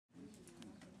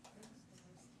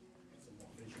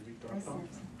How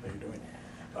are you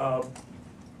doing?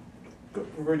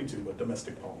 Reverting to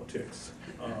domestic politics,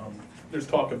 there's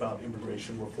talk about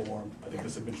immigration reform. I think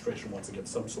this administration wants to get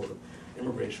some sort of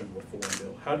immigration reform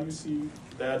bill. How do you see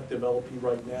that developing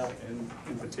right now, and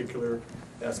in particular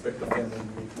aspect of family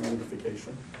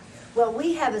reunification? Well,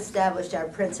 we have established our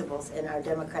principles in our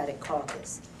Democratic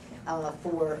caucus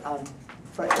for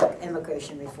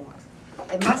immigration reform.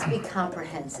 It must be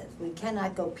comprehensive. We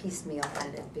cannot go piecemeal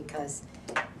at it because,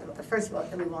 first of all,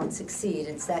 we won't succeed,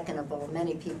 and second of all,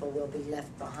 many people will be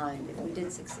left behind if we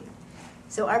did succeed.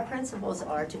 So our principles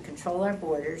are to control our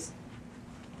borders,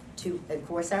 to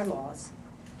enforce our laws,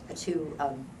 to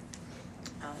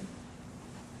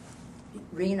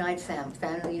reunite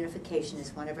family unification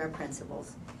is one of our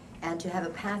principles, and to have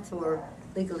a path for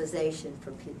legalization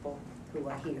for people who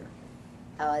are here.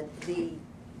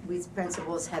 These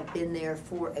principles have been there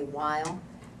for a while.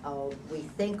 We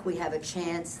think we have a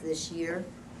chance this year,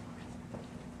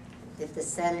 if the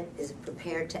Senate is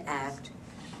prepared to act,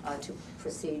 to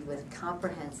proceed with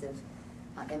comprehensive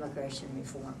immigration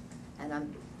reform. And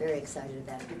I'm very excited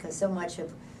about it because so much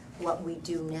of what we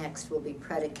do next will be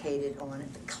predicated on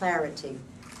the clarity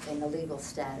in the legal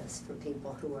status for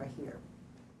people who are here.